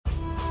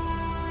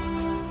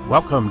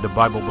Welcome to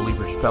Bible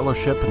Believers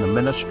Fellowship in the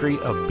ministry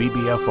of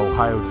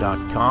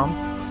bbfohio.com.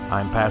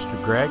 I'm Pastor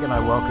Greg, and I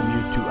welcome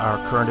you to our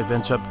current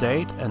events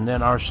update and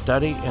then our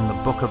study in the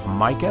book of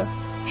Micah,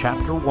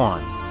 chapter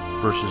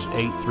 1, verses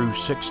 8 through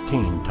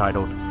 16,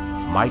 titled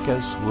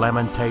Micah's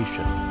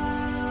Lamentation.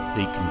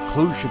 The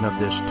conclusion of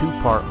this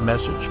two-part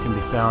message can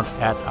be found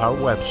at our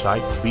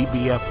website,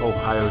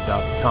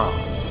 bbfohio.com.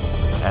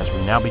 As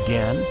we now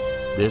begin,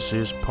 this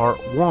is part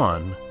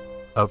 1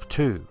 of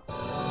 2.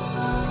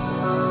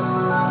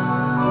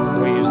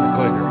 We use the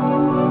clicker.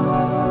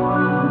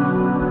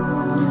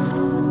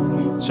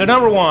 So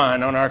number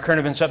 1 on our current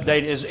events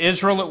update is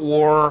Israel at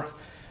war.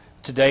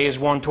 Today is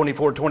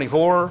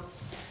 1/24/24,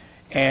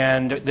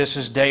 and this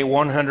is day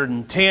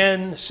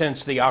 110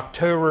 since the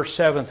October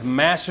 7th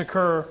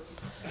massacre.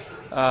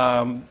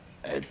 I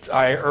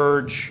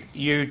urge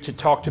you to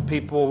talk to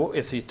people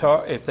if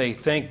they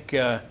think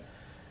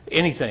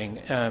anything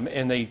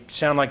and they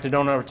sound like they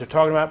don't know what they're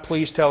talking about.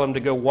 Please tell them to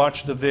go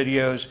watch the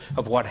videos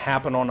of what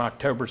happened on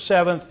October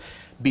 7th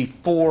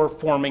before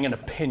forming an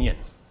opinion.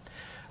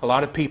 A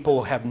lot of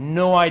people have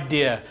no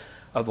idea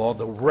of all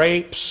the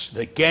rapes,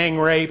 the gang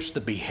rapes, the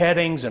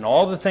beheadings, and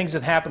all the things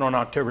that happened on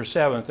October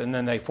 7th, and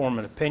then they form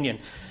an opinion.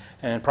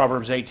 And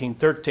Proverbs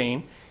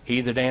 18:13,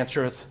 he that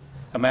answereth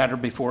a matter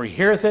before he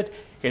heareth it,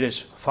 it is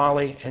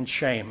folly and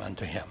shame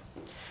unto him.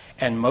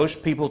 And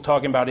most people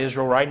talking about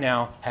Israel right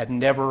now have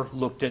never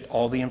looked at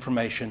all the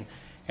information,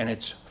 and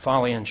it's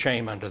folly and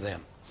shame unto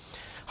them.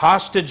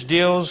 Hostage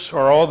deals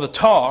are all the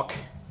talk.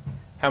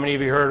 How many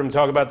of you heard them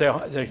talk about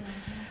the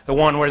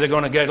one where they're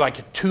going to get like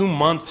a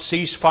 2-month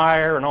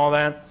ceasefire and all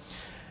that?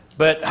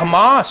 But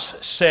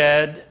Hamas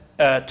said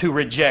to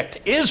reject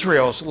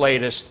Israel's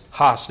latest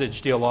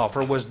hostage deal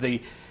offer was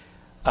the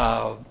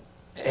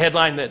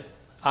headline that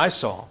I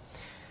saw,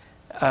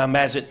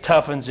 as it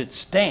toughens its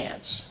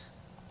stance.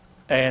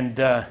 And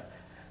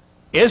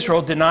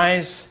Israel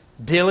denies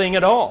dealing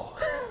at all.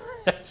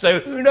 So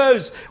who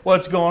knows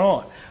what's going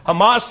on?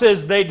 Hamas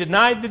says they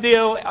denied the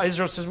deal.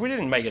 Israel says, we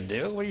didn't make a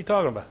deal. What are you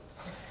talking about?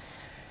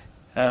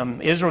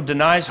 Israel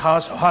denies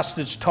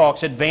hostage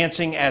talks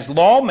advancing as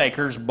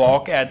lawmakers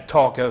balk at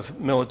talk of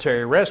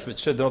military respite.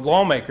 So the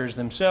lawmakers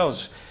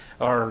themselves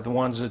are the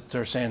ones that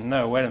are saying,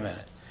 no, wait a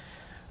minute.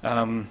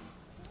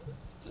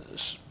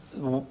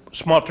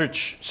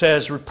 Smotrich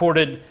says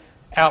reported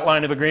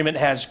outline of agreement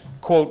has,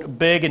 quote,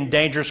 big and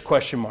dangerous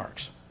question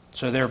marks.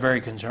 So they're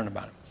very concerned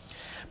about it.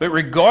 But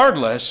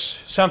regardless,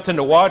 something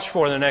to watch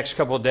for in the next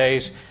couple of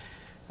days,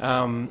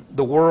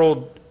 the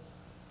world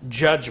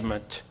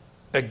judgment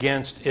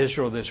against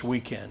Israel this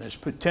weekend is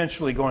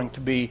potentially going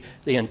to be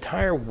the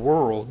entire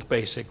world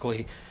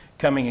basically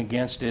coming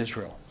against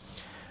Israel.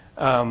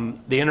 The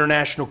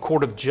International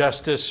Court of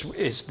Justice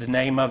is the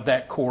name of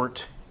that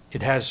court.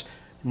 It has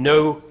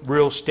no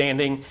real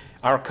standing.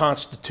 Our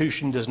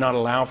Constitution does not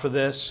allow for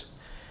this,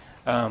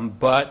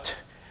 but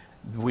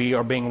we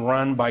are being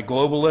run by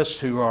globalists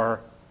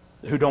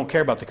who don't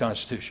care about the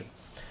Constitution.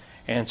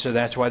 And so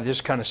that's why this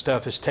kind of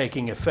stuff is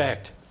taking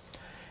effect.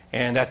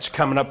 And that's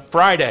coming up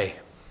Friday.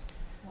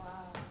 Wow.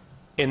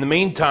 In the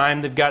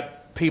meantime, they've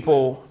got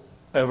people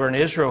over in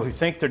Israel who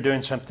think they're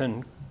doing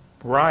something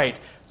right.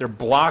 They're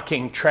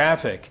blocking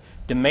traffic,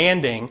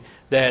 demanding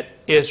that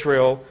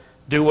Israel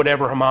do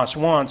whatever Hamas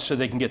wants so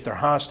they can get their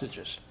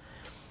hostages.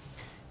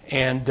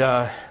 And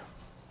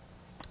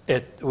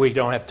we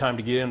don't have time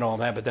to get into all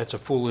that, but that's a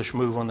foolish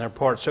move on their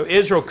part. So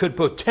Israel could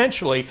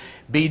potentially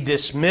be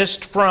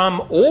dismissed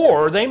from,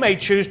 or they may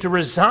choose to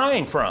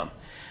resign from,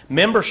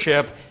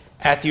 membership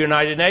at the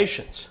United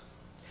Nations.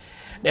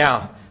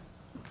 Now,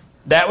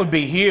 that would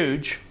be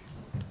huge,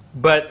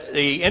 but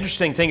the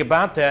interesting thing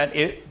about that,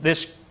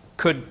 this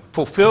could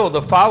fulfill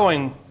the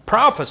following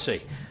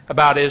prophecy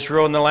about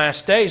Israel in the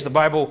last days. The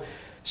Bible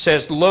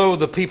says, lo,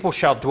 the people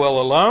shall dwell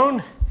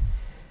alone,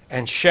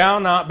 and shall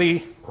not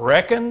be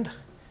reckoned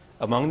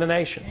among the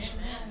nations.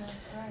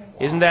 Right.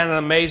 Isn't that an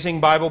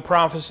amazing Bible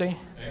prophecy?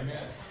 Amen.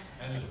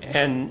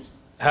 And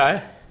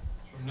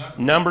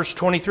Numbers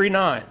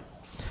 23:9.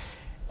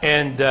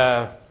 And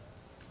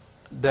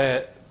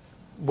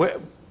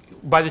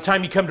by the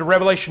time you come to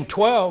Revelation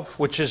 12,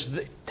 which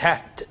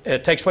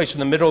takes place in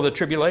the middle of the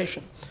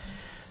tribulation,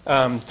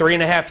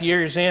 3.5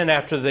 years in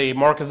after the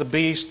mark of the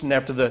beast and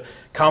after the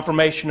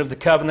confirmation of the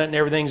covenant and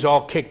everything's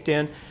all kicked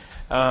in,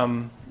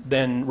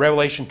 then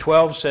Revelation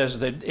 12 says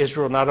that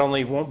Israel not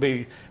only won't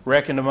be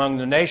reckoned among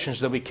the nations,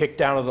 they'll be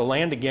kicked out of the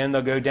land again.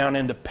 They'll go down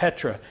into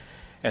Petra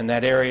and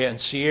that area, and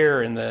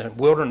Seir in the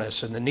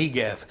wilderness and the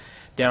Negev,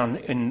 down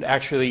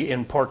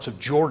in parts of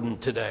Jordan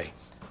today,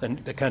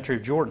 the country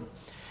of Jordan.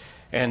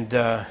 And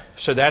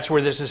so that's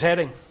where this is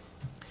heading.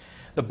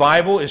 The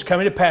Bible is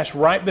coming to pass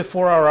right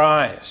before our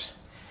eyes,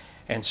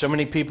 and so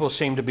many people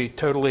seem to be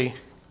totally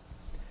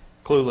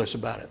clueless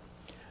about it.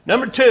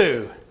 Number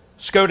 2,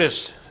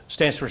 SCOTUS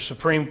stands for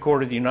Supreme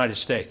Court of the United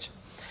States.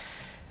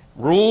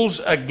 Rules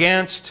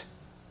against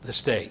the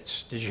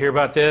states. Did you hear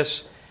about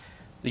this?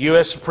 The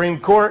U.S. Supreme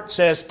Court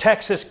says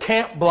Texas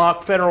can't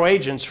block federal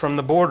agents from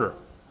the border.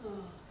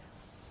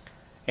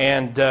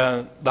 And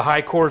the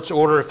High Court's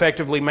order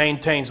effectively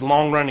maintains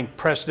long-running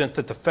precedent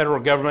that the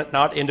federal government,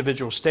 not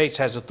individual states,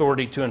 has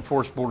authority to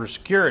enforce border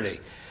security.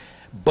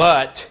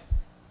 But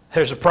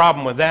there's a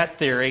problem with that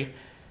theory.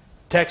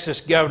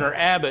 Texas Governor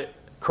Abbott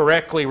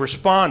correctly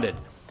responded.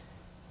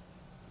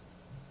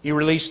 He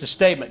released a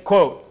statement,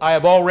 quote, "I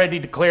have already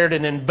declared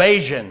an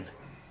invasion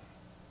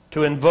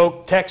to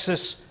invoke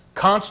Texas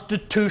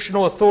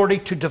constitutional authority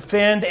to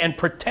defend and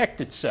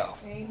protect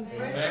itself." Amen.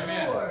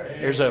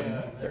 There's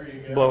a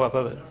blow up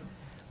of it.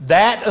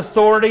 That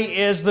authority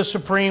is the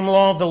supreme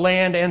law of the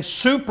land and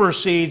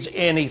supersedes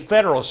any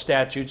federal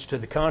statutes to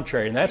the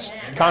contrary. And that's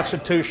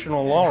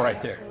constitutional law right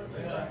there.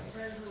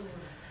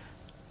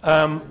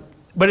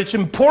 But it's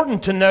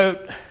important to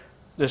note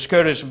the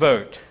SCOTUS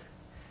vote.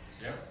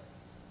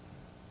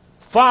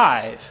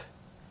 5,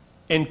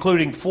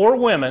 including 4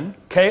 women,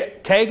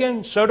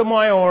 Kagan,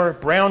 Sotomayor,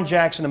 Brown,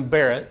 Jackson, and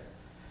Barrett,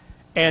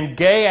 and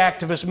gay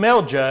activist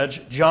male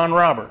judge John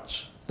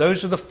Roberts.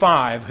 Those are the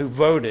 5 who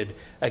voted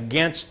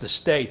against the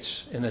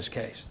states in this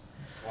case.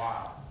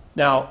 Wow.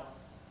 Now,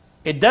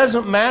 it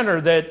doesn't matter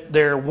that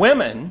they're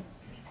women.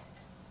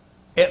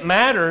 It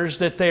matters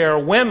that they are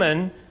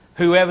women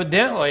who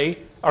evidently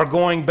are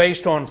going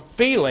based on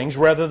feelings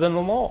rather than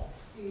the law.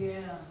 Yeah.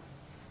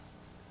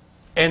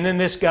 And then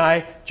this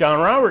guy, John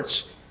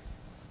Roberts,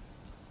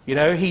 you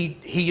know, he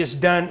has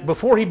done,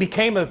 before he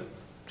became a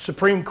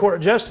Supreme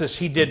Court justice,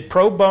 he did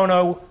pro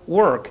bono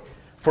work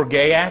for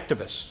gay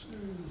activists.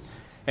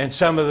 And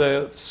some of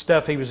the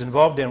stuff he was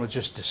involved in was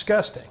just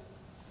disgusting.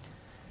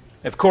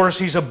 Of course,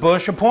 he's a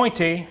Bush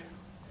appointee.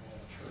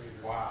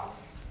 Wow.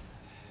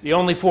 The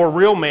only 4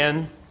 real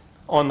men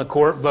on the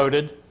court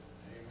voted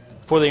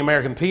for the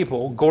American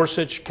people: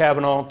 Gorsuch,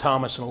 Kavanaugh,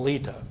 Thomas, and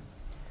Alito.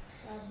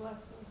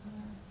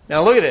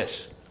 Now look at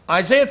this.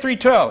 Isaiah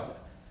 3:12.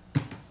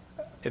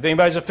 If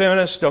anybody's a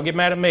feminist, don't get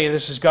mad at me.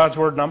 This is God's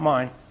word, not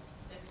mine.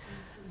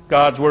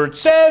 God's word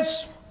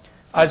says,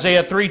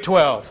 Isaiah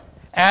 3:12,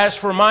 "As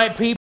for my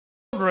people,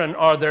 children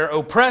are their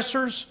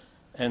oppressors,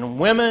 and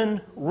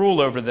women rule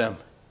over them.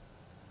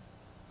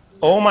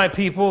 O my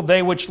people,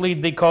 they which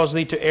lead thee cause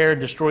thee to err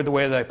and destroy the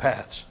way of thy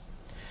paths."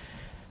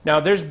 Now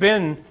there's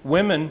been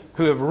women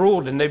who have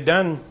ruled and they've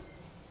done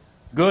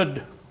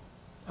good.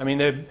 I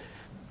mean,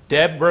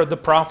 Deborah the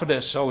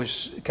prophetess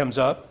always comes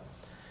up.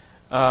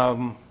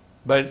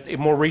 But in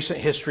more recent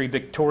history,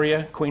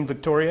 Victoria, Queen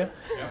Victoria.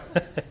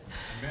 Yeah.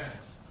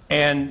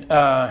 Amen.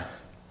 And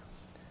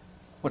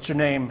what's her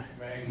name?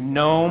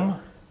 Nome.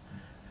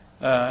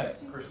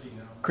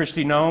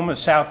 Christy Nome of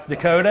South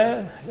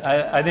Dakota.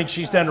 I think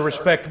she's done a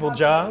respectable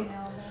job.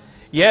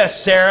 Yes,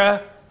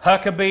 Sarah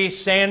Huckabee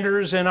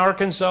Sanders in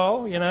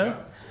Arkansas, you know.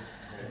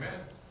 Amen.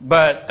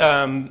 But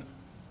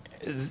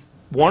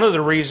one of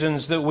the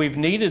reasons that we've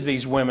needed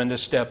these women to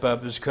step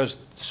up is because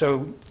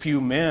so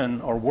few men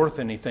are worth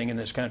anything in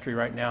this country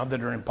right now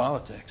that are in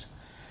politics.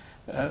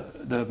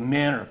 The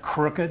men are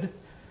crooked,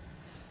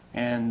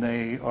 and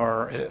a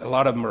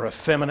lot of them are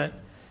effeminate.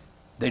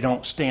 They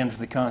don't stand for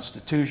the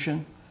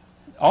Constitution.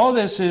 All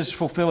this is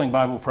fulfilling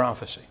Bible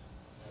prophecy.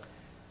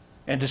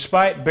 And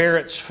despite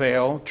Barrett's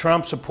fail,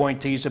 Trump's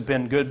appointees have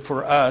been good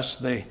for us,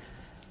 the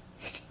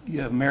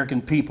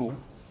American people,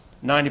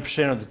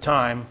 90% of the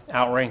time,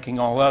 outranking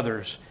all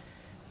others.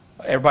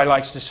 Everybody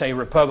likes to say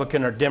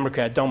Republican or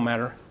Democrat. Don't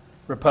matter.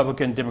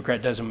 Republican,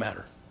 Democrat doesn't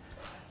matter.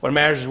 What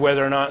matters is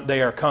whether or not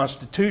they are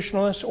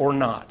constitutionalists or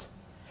not.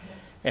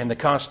 And the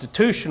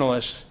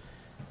constitutionalists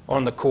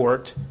on the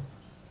court,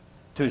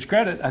 to his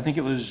credit, I think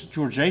it was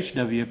George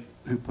H.W.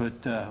 who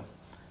put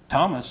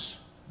Thomas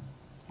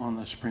on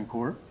the Supreme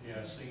Court.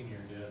 Yeah, Senior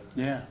did.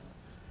 Yeah.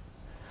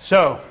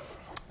 So,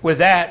 with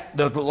that,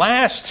 the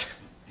last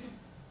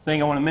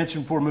thing I want to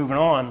mention before moving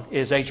on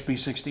is HB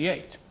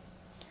 68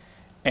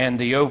 and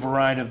the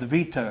override of the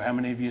veto. How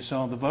many of you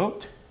saw the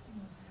vote?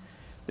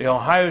 The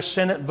Ohio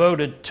Senate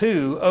voted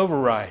to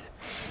override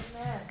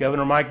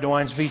Governor Mike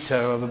DeWine's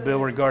veto of a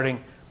bill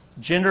regarding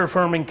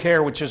gender-affirming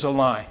care, which is a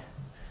lie.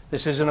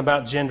 This isn't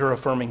about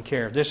gender-affirming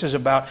care. This is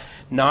about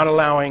not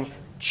allowing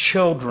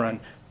children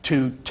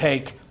to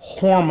take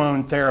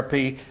hormone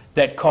therapy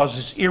that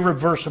causes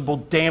irreversible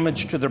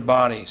damage to their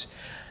bodies.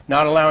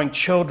 Not allowing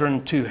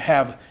children to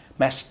have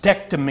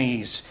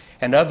mastectomies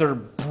and other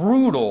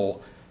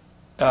brutal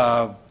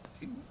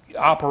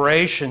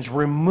operations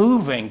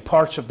removing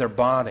parts of their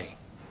body.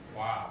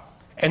 Wow.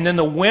 And then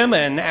the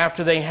women,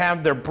 after they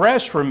have their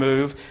breasts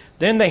removed,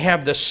 then they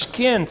have the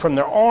skin from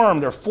their arm,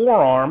 their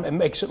forearm, and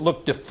makes it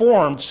look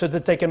deformed so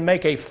that they can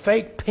make a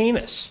fake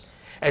penis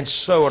and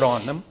sew it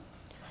on them.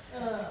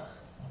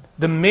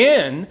 The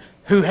men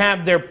who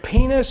have their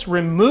penis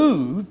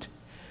removed,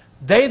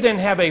 they then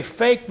have a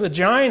fake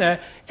vagina,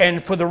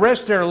 and for the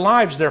rest of their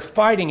lives, they're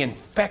fighting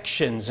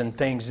infections and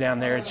things down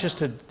there. It's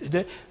just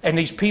and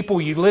these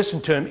people, you listen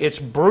to them, it's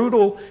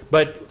brutal,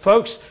 but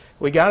folks,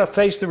 we got to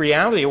face the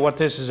reality of what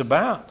this is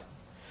about.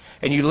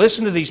 And you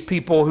listen to these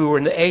people who are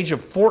in the age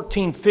of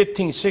 14,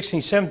 15,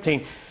 16,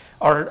 17,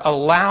 are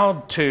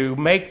allowed to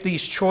make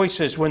these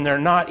choices when they're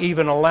not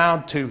even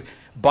allowed to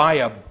buy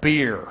a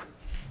beer.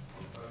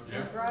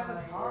 Yeah.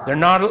 They're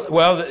not,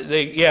 well,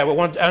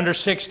 but under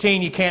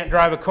 16, you can't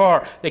drive a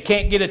car. They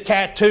can't get a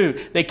tattoo.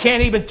 They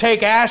can't even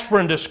take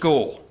aspirin to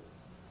school.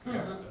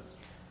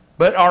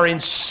 But our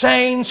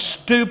insane,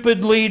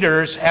 stupid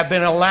leaders have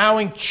been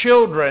allowing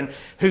children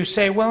who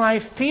say, well, I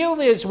feel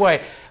this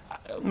way.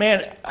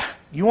 Man,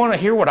 you want to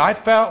hear what I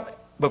felt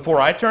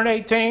before I turned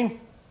 18?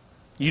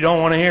 You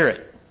don't want to hear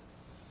it.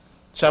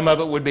 Some of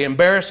it would be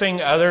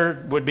embarrassing.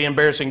 Other would be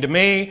embarrassing to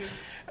me.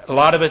 A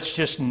lot of it's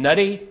just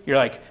nutty. You're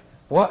like,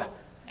 what?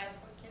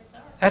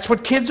 That's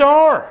what kids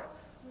are.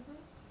 Mm-hmm.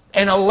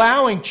 And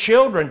allowing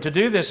children to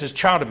do this is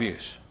child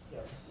abuse.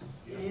 Yes.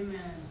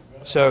 Amen.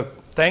 So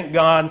thank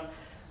God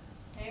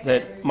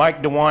that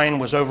Mike DeWine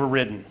was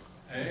overridden.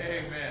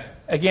 Amen.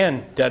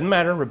 Again, doesn't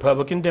matter,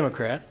 Republican,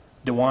 Democrat.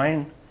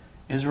 DeWine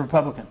is a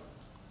Republican.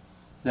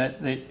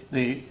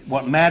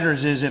 What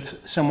matters is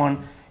if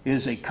someone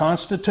is a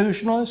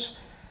constitutionalist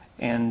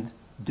and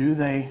do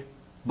they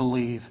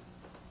believe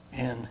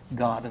in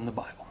God and the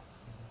Bible.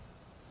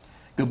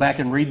 Go back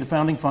and read the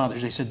Founding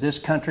Fathers. They said this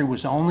country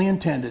was only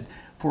intended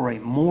for a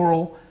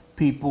moral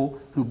people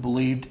who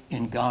believed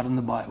in God and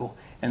the Bible.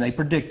 And they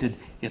predicted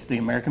if the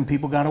American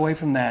people got away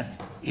from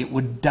that, it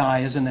would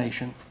die as a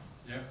nation.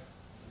 Yep.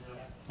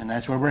 And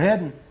that's where we're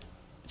heading.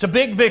 It's a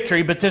big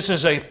victory, but this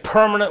is a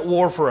permanent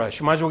war for us.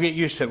 You might as well get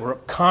used to it. We're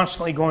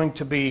constantly going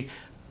to be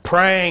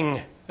praying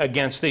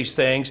against these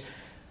things,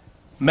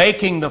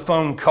 making the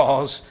phone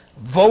calls,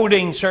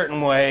 voting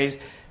certain ways,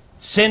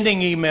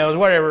 sending emails,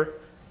 whatever.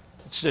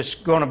 It's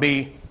just going to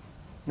be,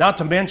 not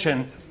to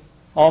mention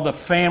all the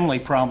family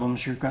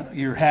problems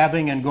you're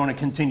having and going to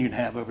continue to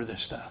have over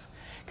this stuff.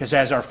 Because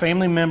as our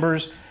family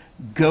members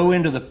go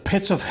into the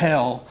pits of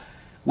hell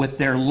with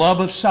their love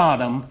of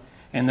Sodom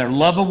and their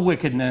love of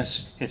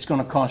wickedness, it's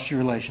going to cost you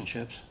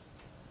relationships.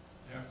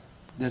 Yeah.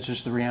 That's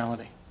just the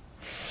reality.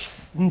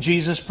 And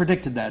Jesus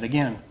predicted that,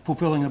 again,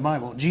 fulfilling the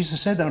Bible. Jesus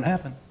said that would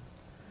happen.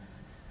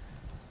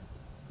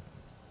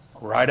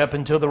 Right up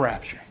until the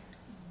rapture.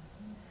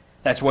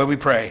 That's why we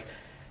pray.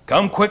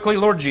 Come quickly,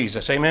 Lord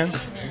Jesus. Amen?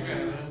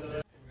 Amen.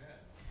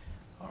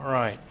 All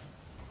right.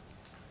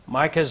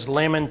 Micah's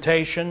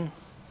Lamentation.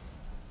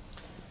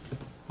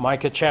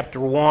 Micah chapter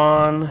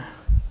 1,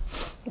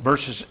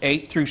 verses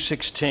 8 through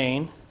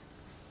 16.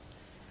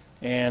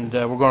 And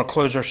we're going to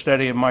close our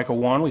study of Micah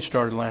 1. We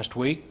started last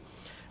week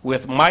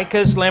with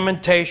Micah's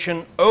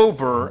lamentation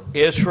over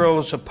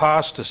Israel's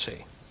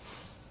apostasy.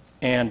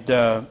 And,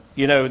 the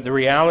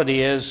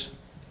reality is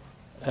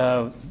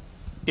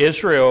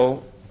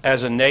Israel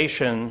as a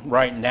nation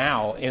right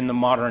now in the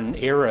modern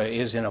era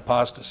is in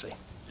apostasy.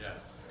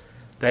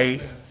 Yeah.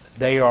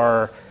 They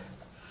are,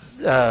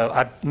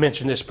 I've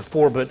mentioned this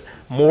before, but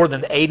more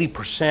than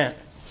 80%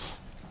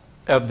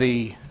 of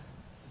the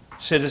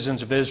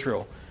citizens of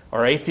Israel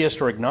are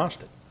atheist or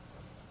agnostic.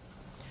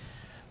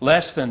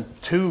 Less than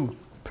 2%,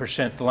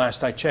 the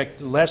last I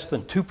checked, less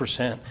than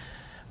 2%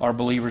 are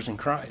believers in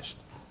Christ.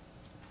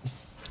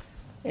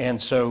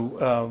 And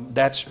so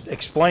that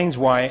explains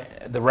why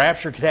the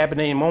rapture could happen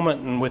any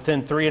moment, and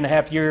within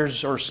 3.5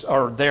 years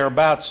or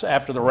thereabouts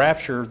after the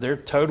rapture, they're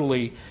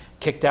totally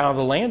kicked out of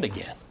the land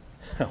again.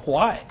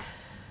 Why?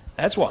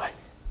 That's why.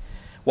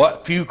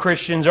 What few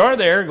Christians are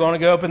there going to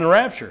go up in the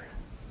rapture?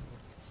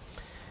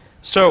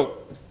 So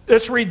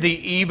let's read the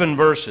even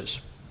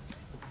verses,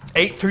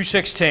 8 through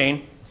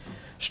 16.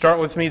 Start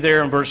with me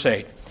there in verse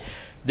 8.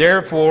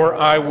 Therefore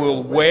I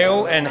will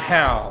wail and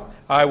howl.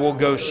 I will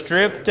go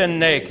stripped and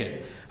naked.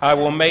 I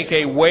will make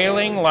a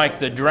wailing like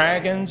the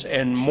dragons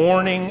and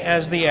mourning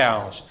as the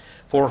owls.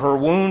 For her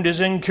wound is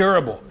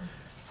incurable.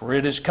 For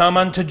it is come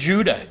unto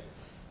Judah.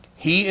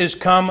 He is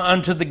come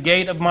unto the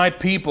gate of my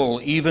people,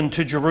 even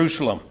to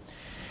Jerusalem.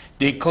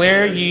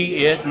 Declare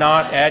ye it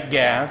not at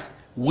Gath.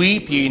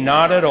 Weep ye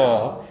not at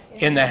all.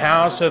 In the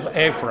house of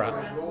Ephraim,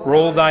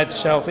 roll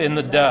thyself in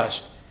the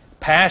dust.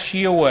 Pass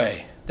ye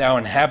away, thou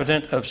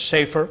inhabitant of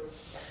Sephir,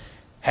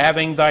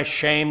 having thy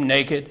shame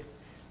naked.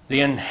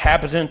 The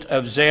inhabitant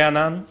of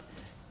Zaanan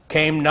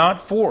came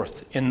not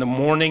forth in the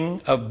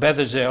morning of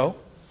Bethezel.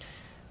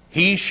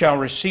 He shall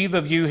receive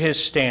of you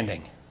his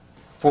standing.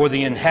 For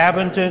the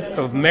inhabitant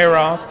of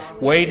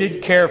Meroth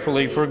waited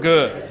carefully for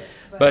good,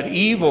 but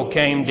evil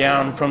came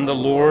down from the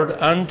Lord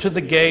unto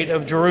the gate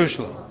of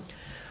Jerusalem.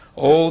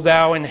 O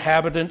thou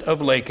inhabitant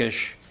of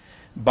Lachish,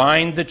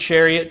 bind the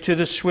chariot to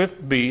the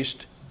swift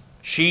beast.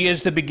 She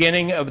is the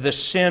beginning of the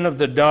sin of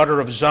the daughter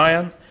of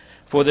Zion,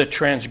 for the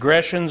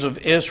transgressions of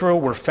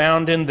Israel were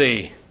found in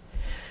thee.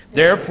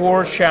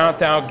 Therefore shalt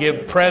thou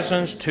give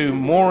presents to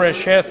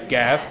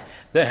Moresheth-Gath.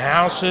 The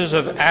houses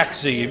of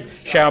Achzib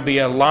shall be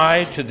a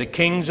lie to the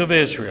kings of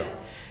Israel.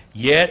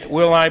 Yet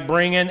will I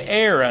bring an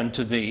heir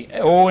unto thee,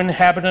 O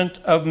inhabitant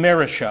of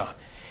Mareshah.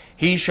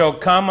 He shall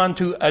come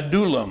unto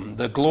Adullam,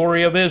 the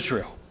glory of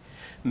Israel.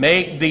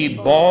 Make thee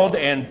bald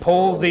and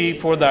poll thee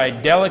for thy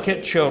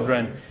delicate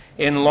children.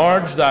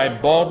 Enlarge thy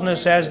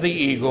baldness as the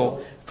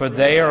eagle, for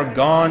they are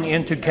gone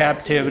into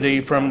captivity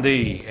from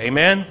thee.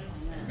 Amen?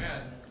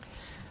 Amen.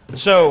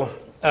 So,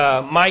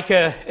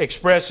 Micah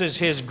expresses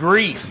his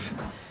grief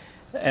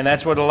And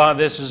that's what a lot of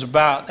this is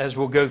about, as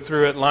we'll go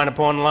through it line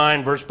upon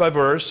line, verse by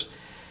verse,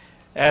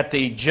 at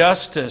the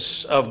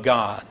justice of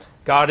God.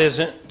 God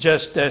isn't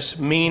just this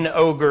mean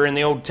ogre in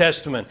the Old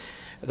Testament.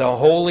 The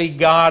holy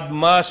God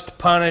must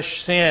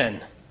punish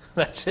sin.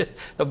 That's it,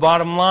 the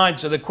bottom line.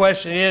 So the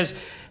question is,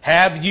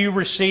 have you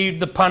received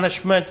the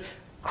punishment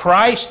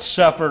Christ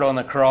suffered on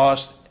the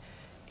cross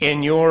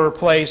in your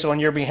place on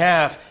your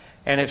behalf?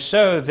 And if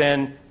so,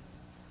 then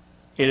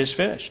it is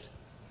finished.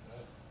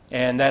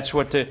 And that's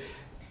what the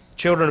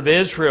children of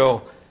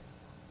Israel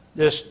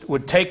just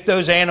would take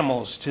those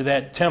animals to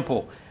that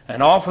temple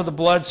and offer the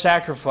blood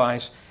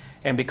sacrifice.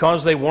 And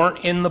because they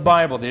weren't in the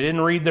Bible, they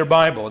didn't read their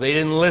Bible, they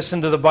didn't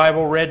listen to the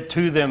Bible read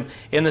to them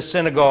in the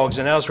synagogues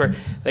and elsewhere,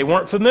 they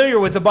weren't familiar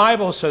with the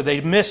Bible, so they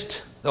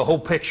missed the whole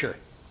picture.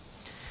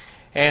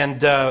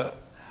 And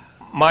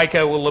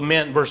Micah will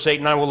lament in verse 8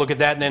 and 9, we'll look at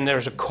that, and then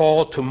there's a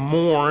call to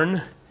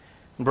mourn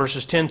in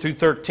verses 10 through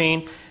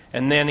 13,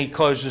 and then he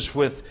closes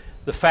with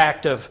the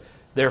fact of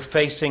they're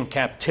facing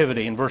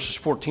captivity in verses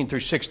 14 through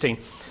 16.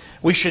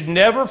 We should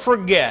never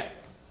forget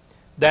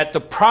that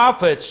the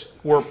prophets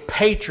were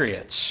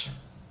patriots.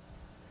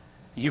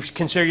 You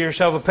consider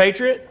yourself a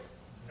patriot?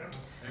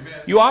 Amen.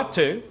 You ought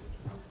to.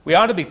 We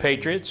ought to be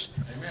patriots.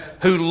 Amen.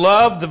 Who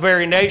loved the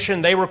very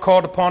nation they were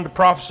called upon to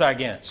prophesy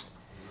against.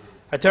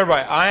 I tell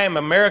everybody, I am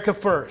America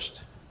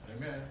first.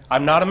 Amen.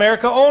 I'm not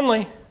America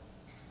only.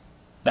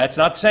 That's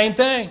not the same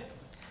thing.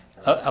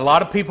 A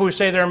lot of people who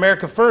say they're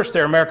America first,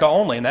 they're America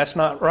only, and that's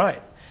not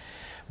right.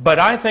 But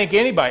I think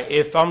anybody,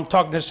 if I'm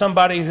talking to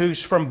somebody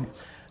who's from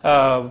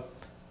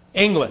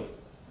England,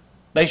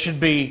 they should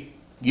be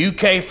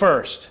UK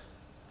first.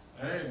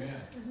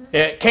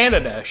 Amen.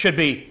 Canada should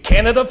be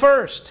Canada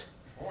first.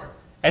 Boy.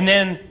 And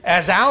then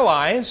as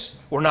allies,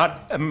 we're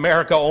not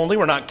America only,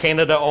 we're not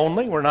Canada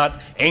only, we're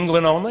not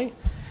England only,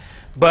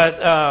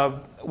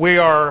 but we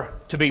are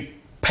to be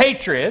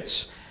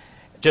patriots,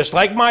 just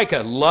like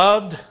Micah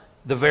loved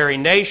the very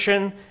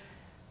nation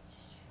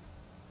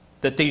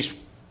that these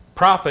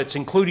prophets,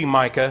 including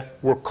Micah,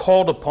 were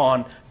called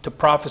upon to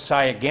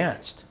prophesy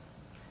against.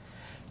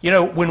 You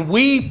know, when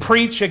we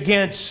preach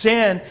against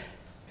sin,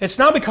 it's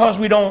not because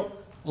we don't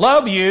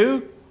love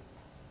you.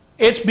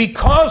 It's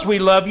because we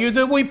love you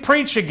that we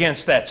preach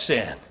against that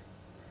sin.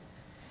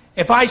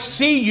 If I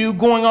see you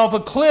going off a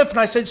cliff and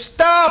I said,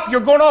 stop,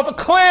 you're going off a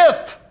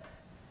cliff.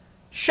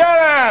 Shut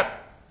up.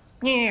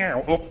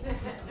 You're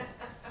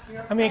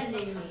I mean-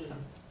 offending me.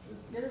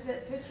 There's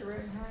that picture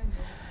right behind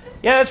you.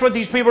 Yeah, that's what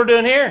these people are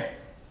doing here.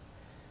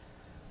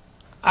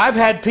 I've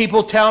had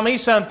people tell me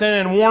something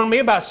and warn me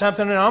about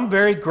something, and I'm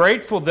very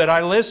grateful that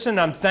I listen.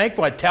 I'm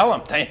thankful. I tell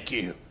them, thank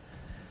you.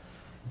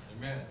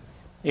 Amen.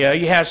 Yeah,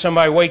 you have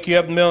somebody wake you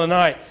up in the middle of the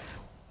night.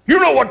 You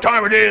know what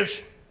time it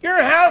is.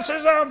 Your house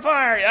is on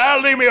fire. Yeah,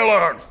 leave me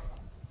alone.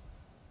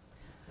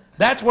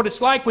 That's what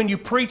it's like when you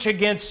preach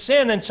against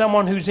sin and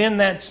someone who's in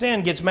that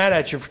sin gets mad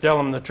at you for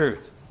telling them the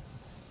truth.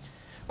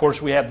 Of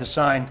course, we have the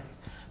sign.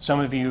 Some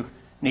of you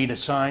need a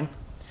sign.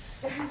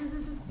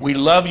 We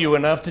love you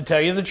enough to tell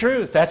you the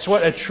truth. That's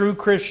what a true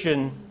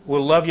Christian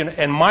will love you.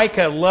 And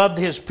Micah loved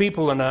his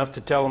people enough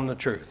to tell them the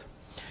truth.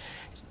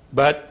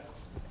 But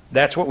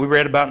that's what we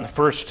read about in the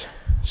first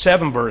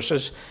 7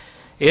 verses,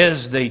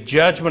 is the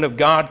judgment of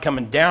God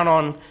coming down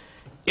on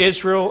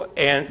Israel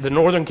and the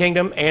northern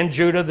kingdom and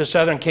Judah, the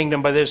southern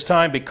kingdom, by this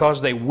time,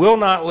 because they will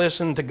not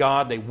listen to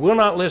God. They will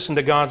not listen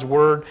to God's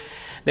word.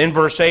 Then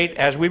verse 8,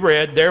 as we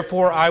read,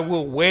 therefore I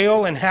will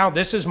wail and howl.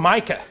 This is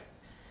Micah.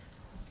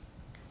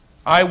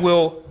 I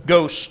will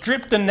go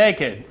stripped and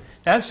naked.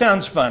 That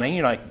sounds funny.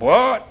 You're like,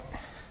 what?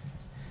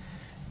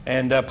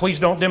 And please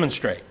don't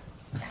demonstrate.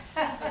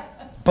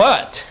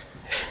 But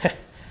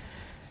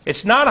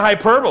it's not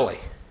hyperbole.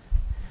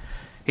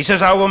 He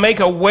says, I will make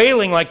a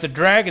wailing like the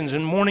dragons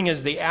and mourning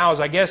as the owls.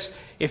 I guess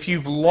if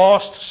you've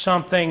lost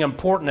something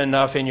important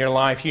enough in your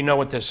life, you know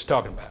what this is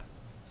talking about.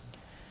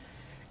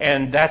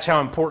 And that's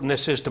how important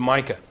this is to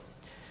Micah.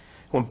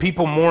 When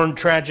people mourn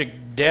tragic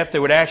death, they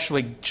would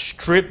actually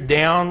strip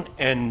down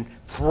and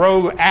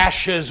throw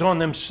ashes on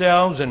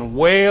themselves and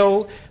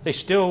wail. They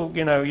still,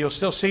 you'll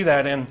still see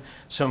that in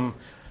some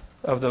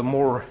of the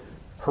more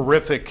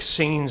horrific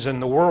scenes in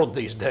the world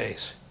these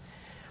days.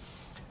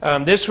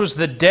 This was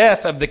the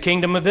death of the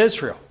kingdom of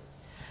Israel.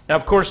 Now,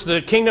 of course,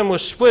 the kingdom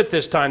was split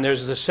this time.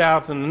 There's the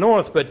south and the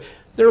north, but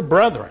they're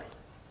brethren.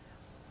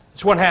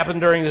 It's what happened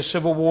during the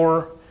Civil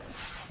War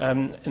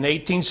in the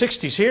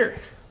 1860s here.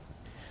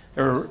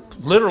 There were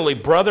literally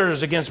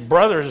brothers against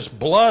brothers,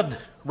 blood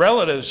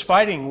relatives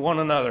fighting one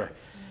another.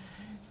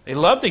 They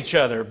loved each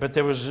other, but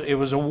it was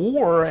a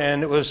war,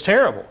 and it was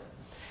terrible.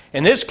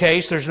 In this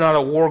case, there's not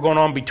a war going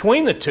on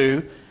between the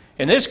two.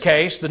 In this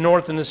case, the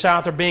north and the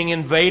south are being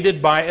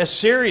invaded by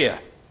Assyria.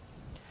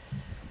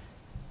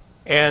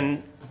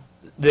 And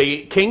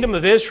the kingdom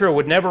of Israel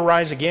would never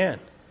rise again.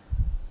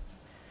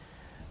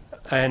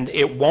 And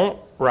it won't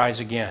rise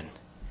again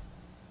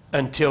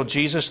until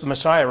Jesus the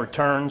Messiah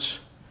returns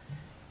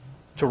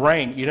to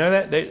reign. You know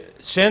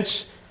that?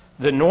 Since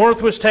the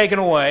north was taken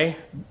away,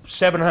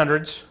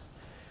 700s,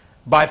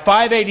 By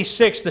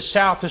 586, the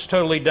south is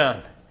totally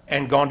done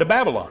and gone to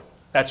Babylon.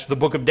 That's the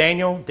book of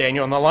Daniel,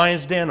 Daniel in the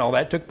lion's den, all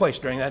that took place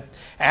during that,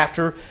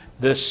 after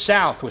the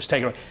south was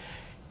taken away.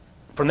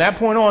 From that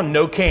point on,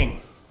 no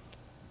king.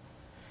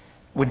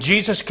 When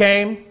Jesus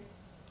came,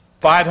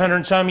 500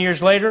 and some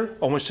years later,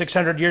 almost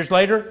 600 years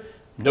later,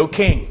 no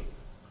king.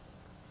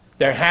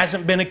 There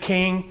hasn't been a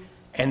king,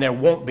 and there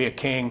won't be a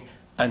king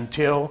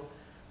until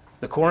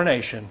the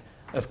coronation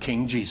of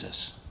King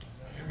Jesus.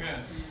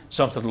 Amen.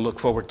 Something to look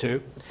forward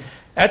to.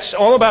 That's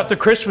all about the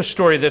Christmas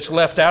story that's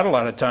left out a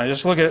lot of times.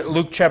 Just look at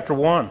Luke chapter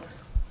 1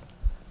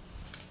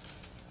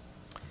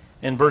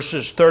 in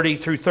verses 30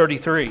 through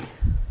 33.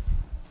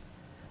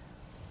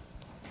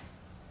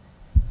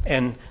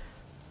 And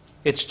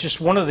it's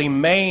just one of the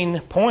main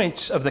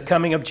points of the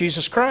coming of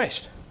Jesus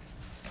Christ,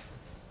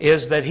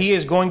 is that he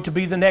is going to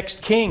be the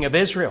next king of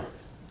Israel,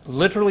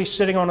 literally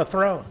sitting on a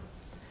throne.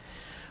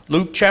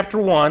 Luke chapter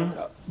 1,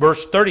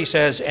 verse 30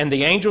 says, "And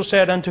the angel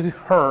said unto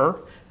her,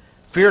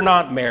 Fear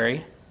not,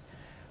 Mary,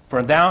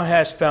 for thou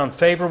hast found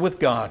favor with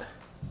God."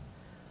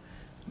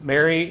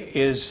 Mary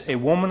is a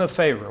woman of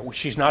favor.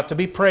 She's not to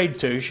be prayed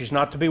to. She's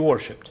not to be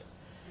worshipped.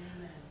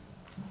 Amen.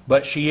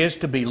 But she is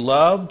to be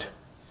loved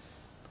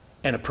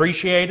and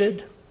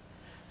appreciated.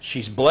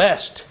 She's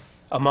blessed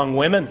among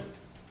women.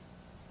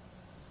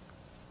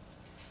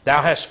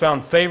 Thou hast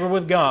found favor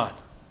with God.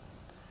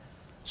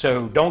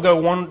 So don't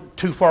go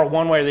too far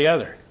one way or the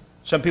other.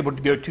 Some people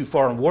go too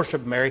far and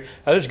worship Mary.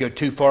 Others go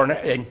too far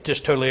and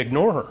just totally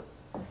ignore her.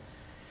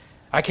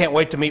 I can't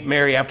wait to meet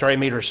Mary after I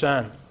meet her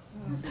son.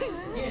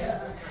 Yeah.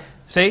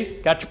 See?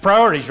 Got your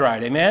priorities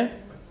right. Amen?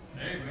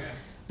 Amen.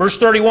 Verse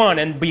 31,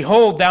 "And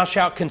behold, thou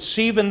shalt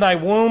conceive in thy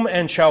womb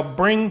and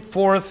bring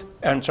forth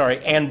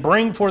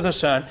a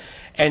son,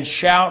 and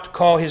shalt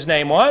call his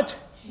name" what?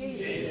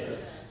 Jesus.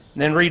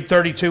 And then read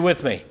 32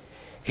 with me.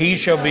 "He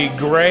shall be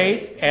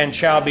great and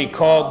shall be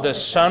called the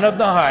Son of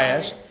the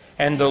Highest,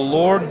 and the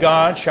Lord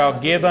God shall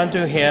give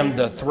unto him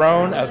the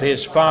throne of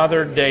his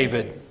father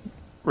David."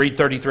 Read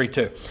 33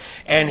 too.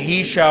 "And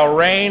he shall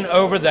reign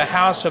over the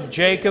house of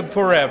Jacob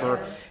forever,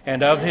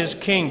 and of his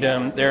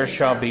kingdom there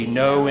shall be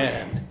no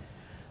end."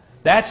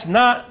 That's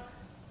not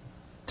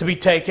to be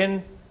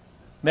taken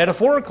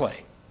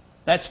metaphorically.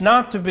 That's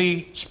not to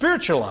be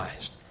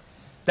spiritualized.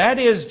 That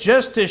is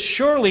just as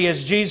surely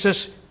as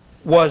Jesus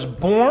was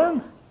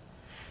born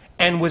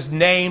and was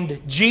named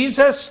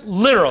Jesus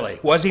literally.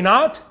 Was he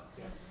not?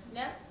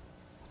 No.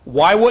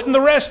 Why wouldn't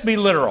the rest be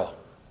literal?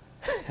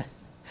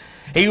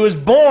 He was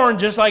born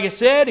just like it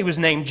said. He was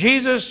named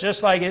Jesus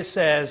just like it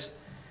says.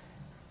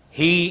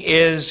 He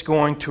is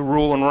going to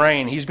rule and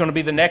reign. He's going to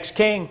be the next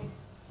king.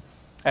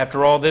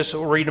 After all this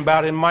we're reading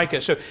about in Micah.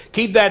 So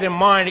keep that in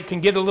mind. It can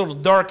get a little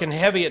dark and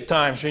heavy at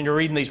times when you're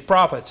reading these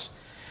prophets.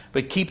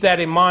 But keep that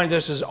in mind.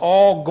 This is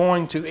all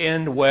going to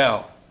end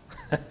well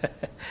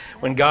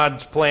when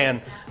God's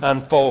plan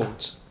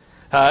unfolds.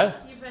 Huh?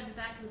 You've read the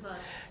back of the book.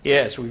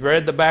 Yes, we've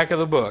read the back of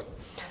the book.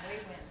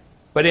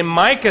 But in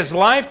Micah's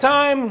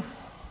lifetime,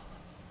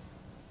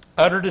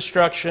 utter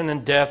destruction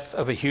and death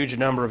of a huge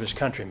number of his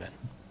countrymen.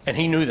 And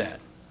he knew that.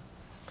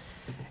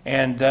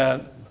 And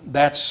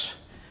that's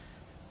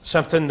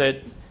something that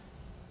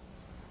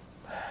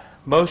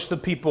most of the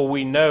people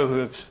we know who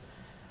have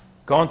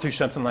gone through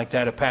something like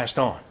that have passed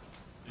on.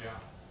 Yeah.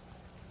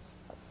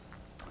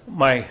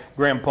 My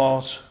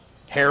grandpas,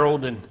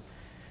 Harold and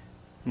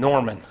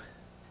Norman,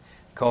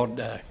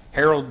 called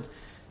Harold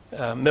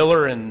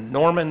Miller and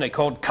Norman, they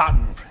called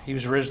Cotton. He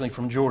was originally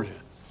from Georgia.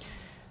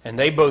 And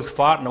they both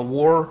fought in a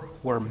war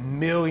where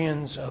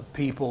millions of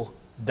people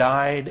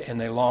died,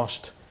 and they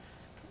lost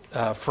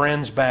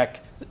friends back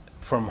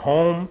from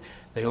home.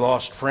 They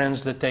lost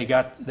friends that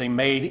they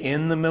made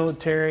in the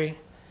military.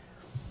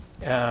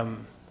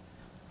 Can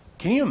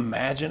you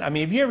imagine? I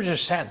mean, have you ever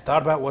just sat and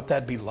thought about what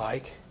that'd be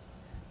like?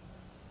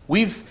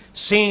 We've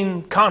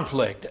seen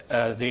conflict.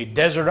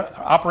 The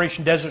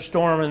Operation Desert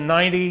Storm in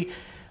 '90,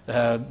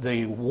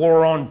 the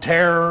war on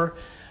terror,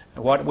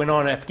 what went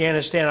on in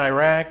Afghanistan,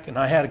 Iraq, and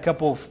I had a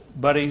couple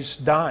of buddies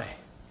die.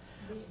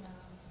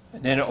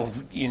 And then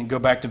you can go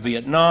back to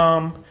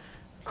Vietnam,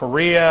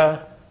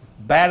 Korea.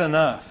 Bad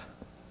enough.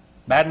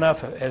 Bad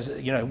enough as,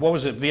 what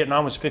was it?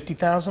 Vietnam was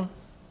 50,000?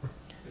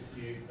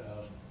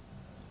 58,000.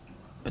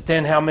 But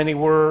then how many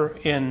were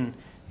in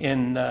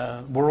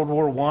World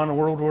War I and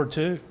World War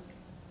II?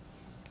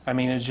 I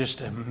mean, it's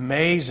just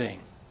amazing.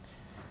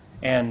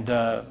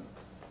 And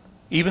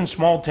even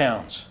small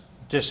towns,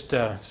 just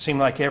seemed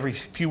like every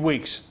few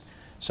weeks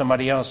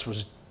somebody else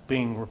was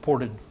being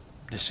reported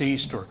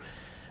deceased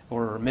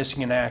or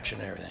missing in action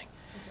and everything.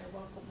 There's a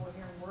local boy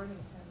here in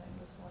Worthington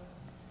that was one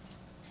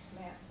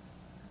of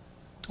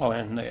Matt's. Oh,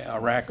 and the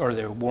Iraq, or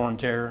the war on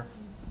terror.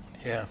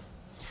 Yeah.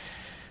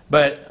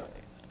 But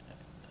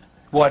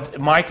what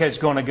Micah is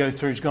going to go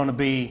through is going to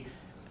be,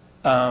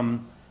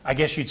 I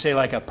guess you'd say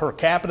like a per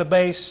capita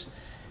base,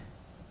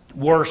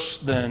 worse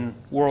than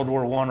World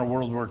War I or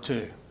World War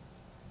II.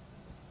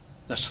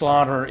 The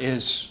slaughter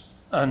is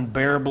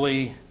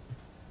unbearably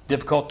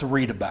difficult to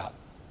read about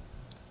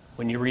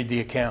when you read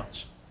the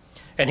accounts.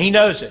 And he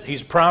knows it.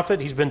 He's a prophet.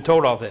 He's been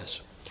told all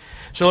this.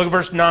 So look at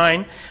verse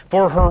 9.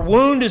 For her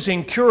wound is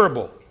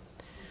incurable,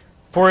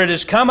 for it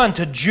has come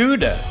unto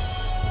Judah.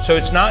 So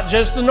it's not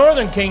just the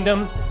northern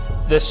kingdom.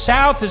 The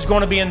south is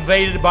going to be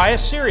invaded by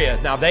Assyria.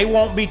 Now they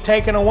won't be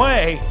taken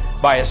away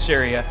by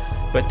Assyria,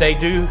 but they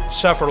do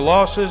suffer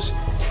losses,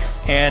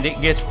 and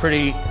it gets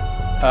pretty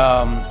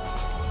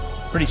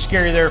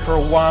scary there for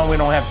a while. We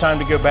don't have time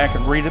to go back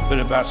and read it, but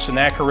about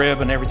Sennacherib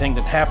and everything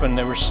that happened,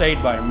 they were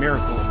saved by a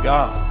miracle of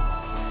God.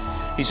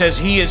 He says,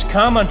 he is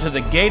come unto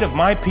the gate of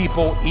my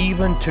people,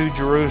 even to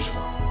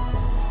Jerusalem.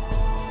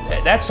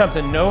 That's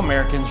something no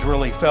Americans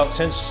really felt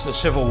since the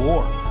Civil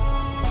War.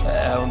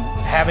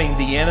 Having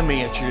the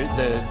enemy at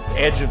the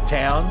edge of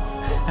town.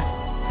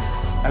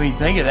 I mean,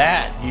 think of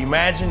that. You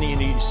imagine, you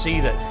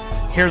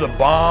hear the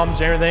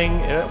bombs and everything,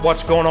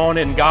 what's going on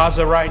in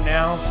Gaza right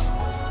now.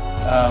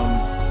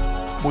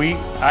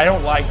 I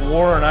don't like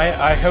war, and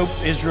I hope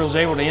Israel's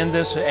able to end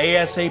this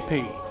ASAP.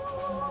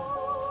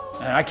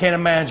 And I can't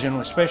imagine,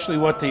 especially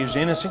what these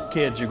innocent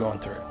kids are going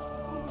through.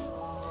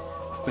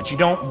 But you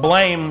don't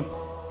blame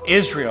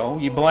Israel,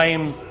 you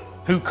blame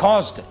who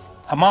caused it,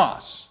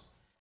 Hamas.